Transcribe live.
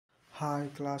Hi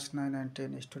class 9 and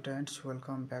 10 students,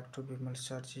 welcome back to Bimal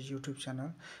Search's YouTube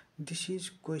channel. This is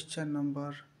question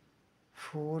number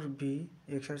 4b,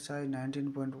 exercise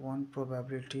 19.1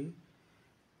 probability,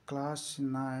 class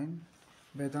 9,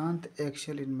 Vedanta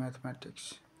Excel in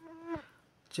mathematics.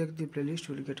 Check the playlist,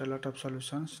 you will get a lot of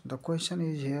solutions. The question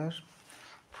is here,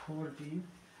 4b,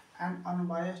 an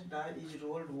unbiased die is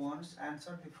rolled once,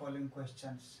 answer the following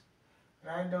questions.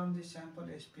 Write down the sample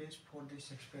space for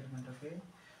this experiment, okay?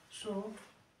 So,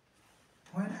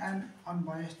 when an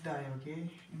unbiased die, okay,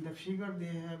 in the figure they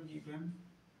have given,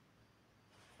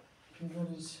 figure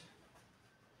is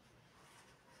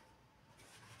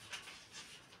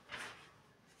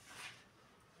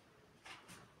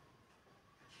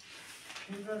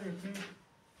figure, okay,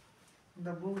 in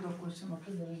the book the question,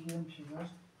 okay, there is given figure.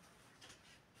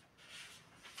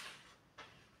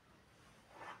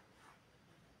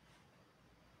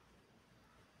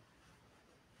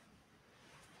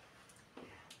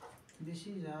 This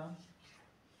is a,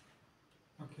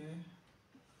 okay,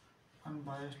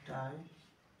 unbiased die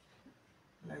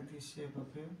like this shape,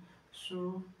 okay.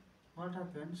 So what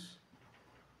happens,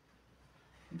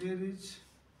 there is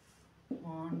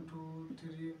 1 2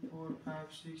 3 4 5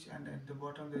 6 and at the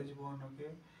bottom there is 1,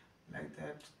 okay, like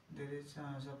that. There is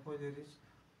suppose there is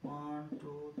 1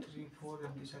 2 3 4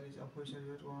 and this side is opposite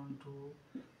side 1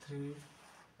 2 3,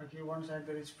 okay, one side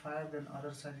there is 5, then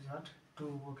other side is what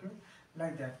 2, okay,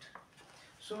 like that.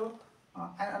 So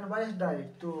unbiased die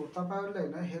to तपाईहरुले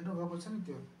हैन हेर्नु गएको छ नि,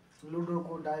 त्यो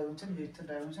लुडोको die हुन्छ नि, भित्र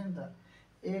die हुन्छ नि त,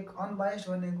 एक अनबायस्ड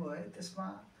भनेको है त्यसमा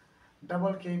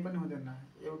डबल केही पनि हुँदैन,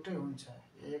 एउटै हुन्छ,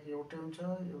 एक एउटै हुन्छ,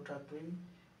 एउटा 2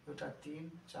 एउटा 3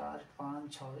 4 5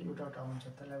 6 एउटा एउटा हुन्छ,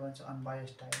 त्यसलाई भन्छ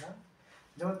अनबायस्ड डाई ल।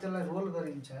 जब त्यसलाई रोल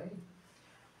गरिन्छ है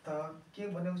त के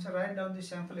भनेको छ, write down the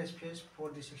sample space for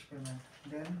this experiment,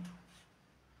 then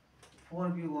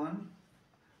 4b1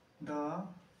 the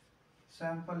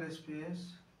sample space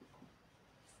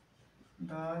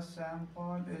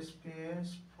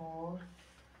for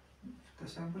the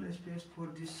sample space for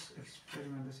this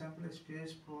experiment, the sample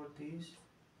space for this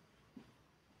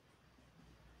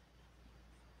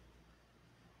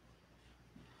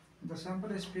the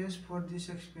sample space for this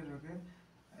experiment, okay,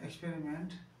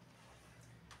 experiment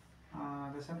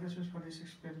the sample space for this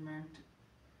experiment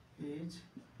is,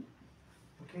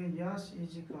 okay, yes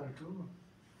is equal to,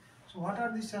 so what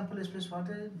are the sample space, what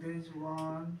is, there is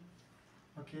 1,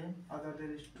 okay, other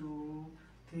there is 2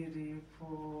 3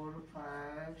 4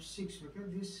 5 6, okay,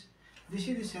 this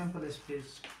is the sample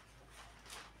space,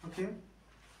 okay.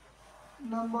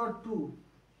 Number 2,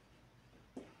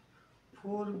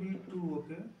 4b2,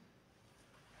 okay,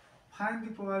 find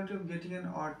the probability of getting an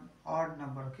odd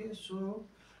number, okay. So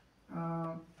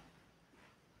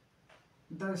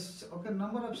okay,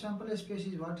 number of sample space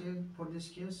is what is for this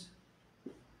case,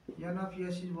 n of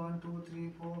s is 1 2 3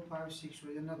 4 5 6, so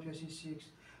n of s is 6.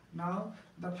 Now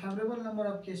the favorable number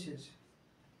of cases,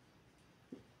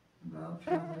 the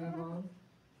favorable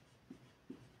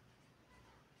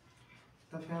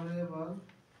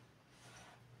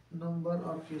number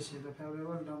of cases, the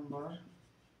favorable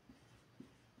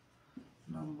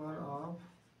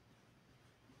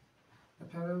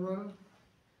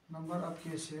number of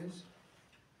cases,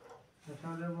 the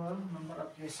favorable number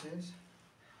of cases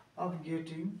of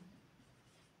getting,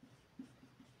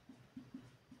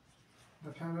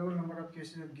 the favorable number of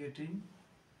cases of getting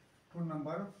two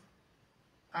number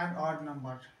and odd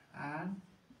number, and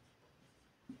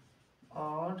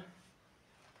odd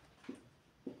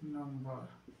number.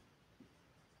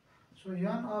 So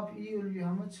n of e will be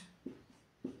how much?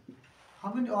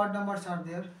 How many odd numbers are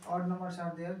there? Odd numbers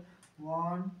are there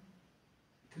 1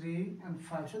 3 and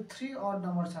 5, so 3 odd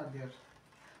numbers are there.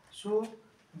 So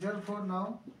therefore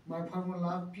now by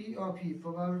formula P of E,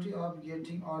 probability of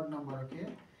getting odd number, okay,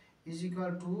 is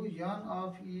equal to n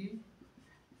of E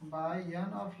by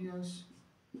n of S.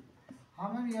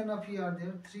 How many n of E are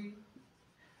there? 3.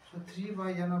 So 3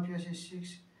 by n of S is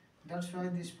 6. That's why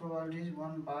this probability is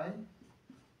 1 by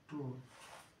 2.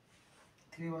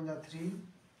 3 1 are 3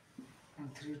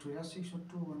 and 3 2 are 6, so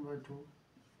 2 1 by 2.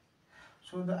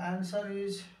 So the answer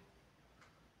is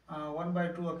 1 by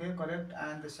 2, okay, correct,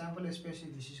 and the sample space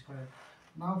is, this is correct.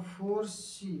 Now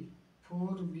 4c,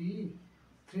 4b,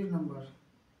 3 number.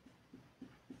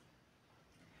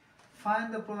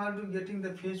 Find the probability of getting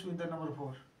the face with the number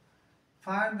 4.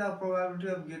 Find the probability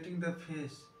of getting the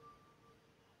face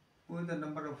with the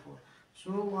number of 4.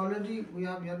 So already we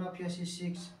have n of s is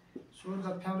 6. So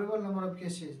the favorable number of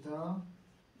cases, the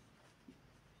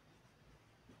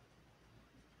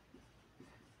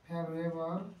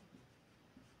favorable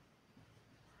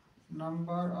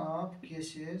number of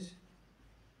cases,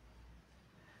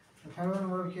 the favorable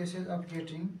number of cases of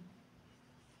getting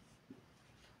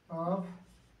of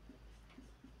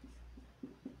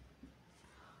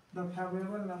the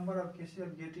favorable number of cases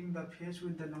of getting the face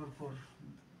with the number 4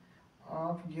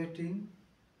 of getting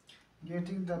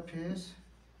the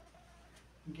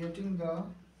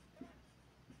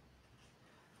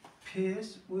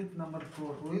face with number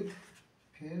 4 with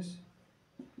face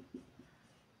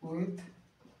with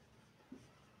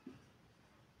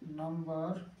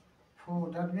number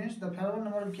 4. That means the favorable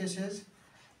number of cases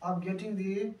of getting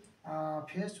the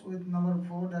face with number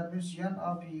 4, that means n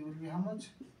of e will be how much?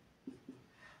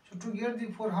 So to get the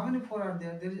 4, how many 4 are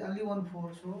there? There is only one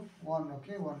 4, so 1,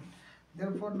 okay, 1.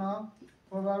 Therefore now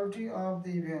probability of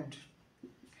the event,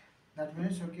 that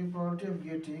means okay, probability of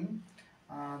getting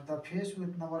the face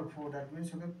with number 4, that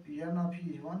means okay, n of e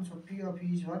is 1, so p of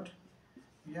e is what?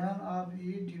 N of e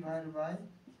divided by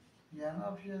n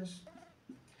of s.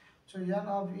 So n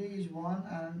of e is 1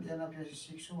 and n of s is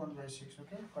 6, so 1 by 6,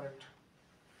 okay, correct.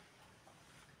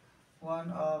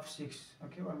 1 of 6,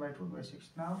 okay, 1 by 2 by 6.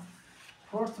 Now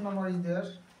fourth number is there.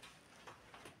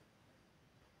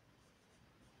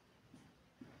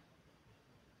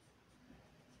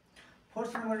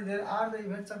 Fourth number is there. Are the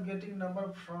events of getting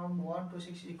number from 1 to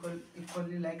 6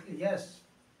 equally likely? Yes.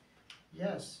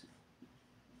 Yes.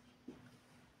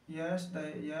 Yes,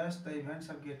 the events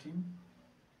of getting.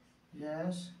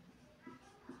 Yes.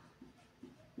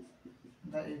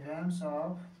 The events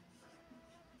of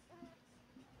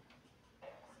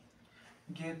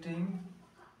getting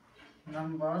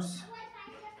numbers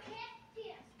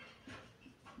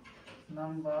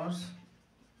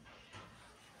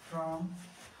from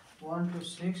 1 to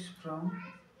 6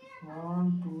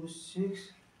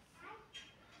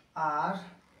 are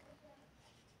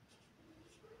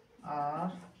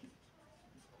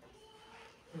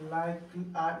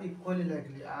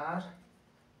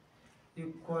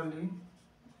equally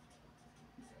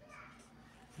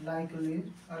likely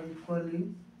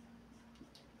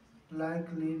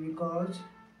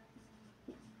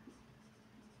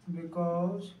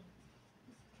because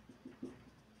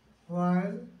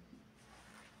while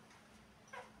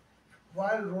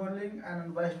rolling an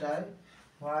unbiased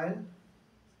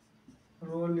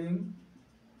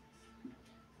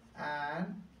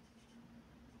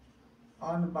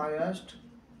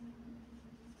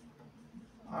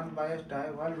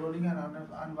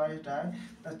die,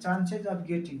 the chances of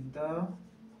getting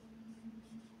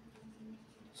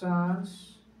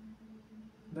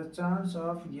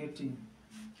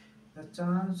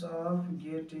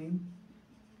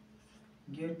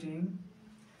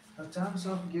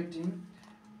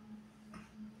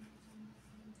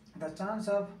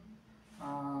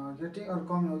getting or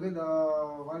coming, okay, the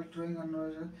while throwing and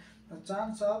the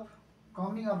chance of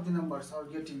coming of the numbers or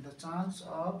getting, the chance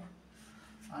of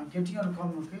getting or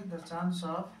coming, okay, the chance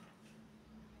of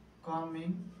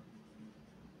coming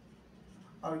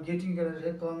or getting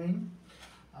coming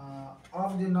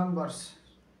of the numbers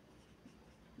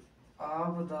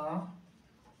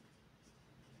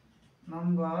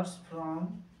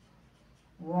from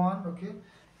 1, okay,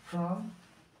 from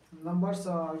numbers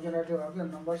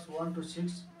numbers 1 to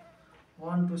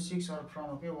 6 are from,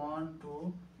 okay, 1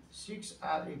 to 6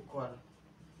 are equal,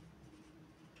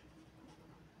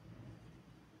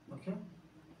 okay.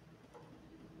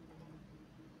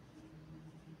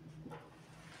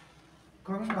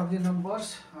 Coming of the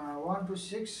numbers 1 to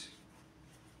 6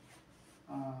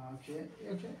 okay,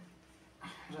 right,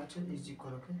 is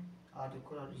equal, okay, are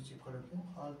equal or is equal, okay,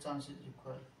 all chances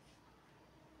equal.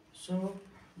 So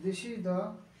this is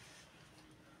the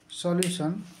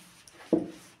solution.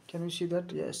 Can you see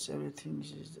that? Yes, everything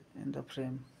is in the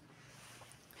frame.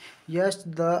 Yes,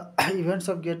 the events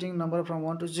of getting number from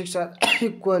 1 to 6 are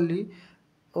equally,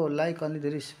 like only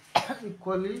there is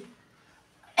equally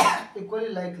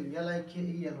likely,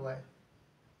 L-I-K-E-L-Y,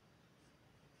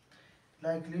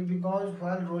 likely because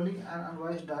while rolling an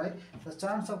unbiased die, the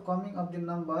chance of coming of the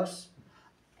numbers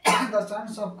the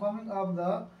chance of coming of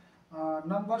the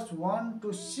numbers 1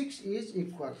 to 6 is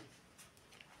equal.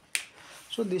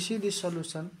 So this is the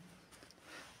solution.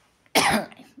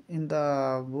 In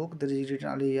the book there is written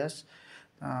only yes.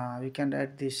 We can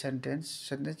write this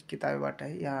sentence किताबबाट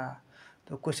है या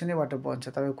त्यो क्वेसनैबाट बन्छ,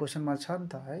 तपाईको क्वेसनमा छ नि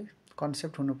त है,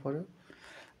 concept हुनु पर्यो।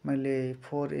 मैले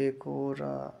 4A को र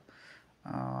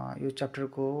यो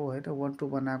च्याप्टरको हैन 1 2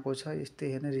 बनाएको छ, यस्तै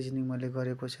हैन रिजनिङ मैले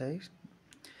गरेको छ है,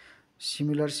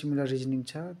 सिमिलर रिजनिङ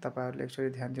छ। तपाईहरुले एकचोटी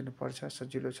ध्यान दिनुपर्छ,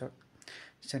 सजिलो छ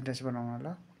सेन्टेन्स बनाउन। ल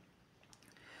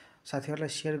साथीहरुलाई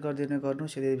शेयर गर्दिने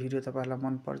गर्नुस् यदि भिडियो तपाईहरुलाई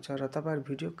मन पर्छ र तपाईहरु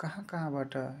भिडियो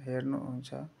कहाँबाट हेर्नुहुन्छ,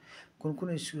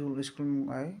 कुन स्कुल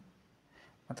है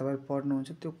तपाईहरु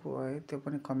पढ्नुहुन्छ त्यो है त्यो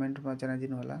पनि कमेन्टमा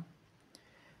जनाइदिनु होला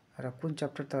र कुन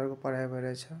च्याप्टर तपाईहरुको पढाइ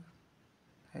भइरहेछ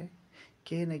है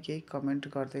केही न केही कमेन्ट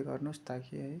गर्दै गर्नुस्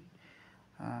ताकि है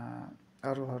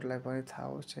अरूहरुलाई पनि थाहा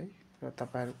होस् है र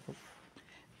तपाईहरुको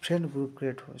फ्रेन्ड ग्रुप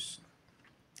क्रिएट होस्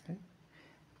है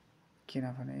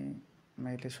किनभने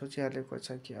मैले सोचिहालेको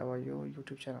छ कि अब यो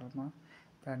युट्युब च्यानलमा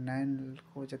 9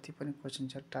 को जति पनि क्वेशन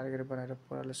छ टार्गेट बनाएर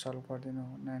पुराले सल्भ गर्दिनु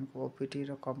 9 को ओपीटी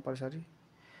र कम्पलसरी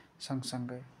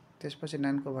सँगसँगै त्यसपछि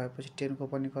 9 को भएपछि 10 को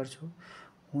पनि गर्छु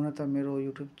हुन त मेरो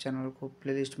युट्युब च्यानलको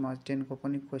प्लेलिस्टमा 10 को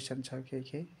पनि क्वेशन छ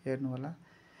के हेर्नु होला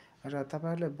र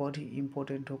तपाईहरुलाई बढी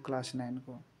इम्पोर्टेन्ट हो क्लास 9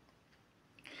 को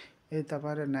यदि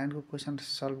तपाईहरुले 9 को क्वेशन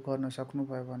सल्भ गर्न सक्नु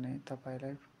भयो भने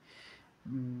तपाईलाई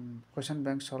क्वेशन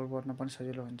बैंक सल्भ गर्न पनि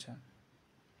सजिलो हुन्छ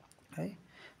है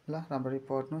ल राम्ररी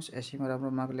पढ्नुस् एसीमा राम्रो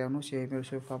मार्क ल्याउनुस् यही मेरो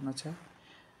शुभकामना छ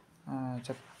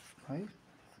जब है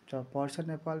जब पढ्छ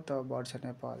नेपाल तब बढ्छ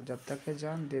नेपाल जब तक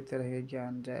जान देते रहिए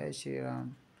ज्ञान जय श्री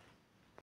राम।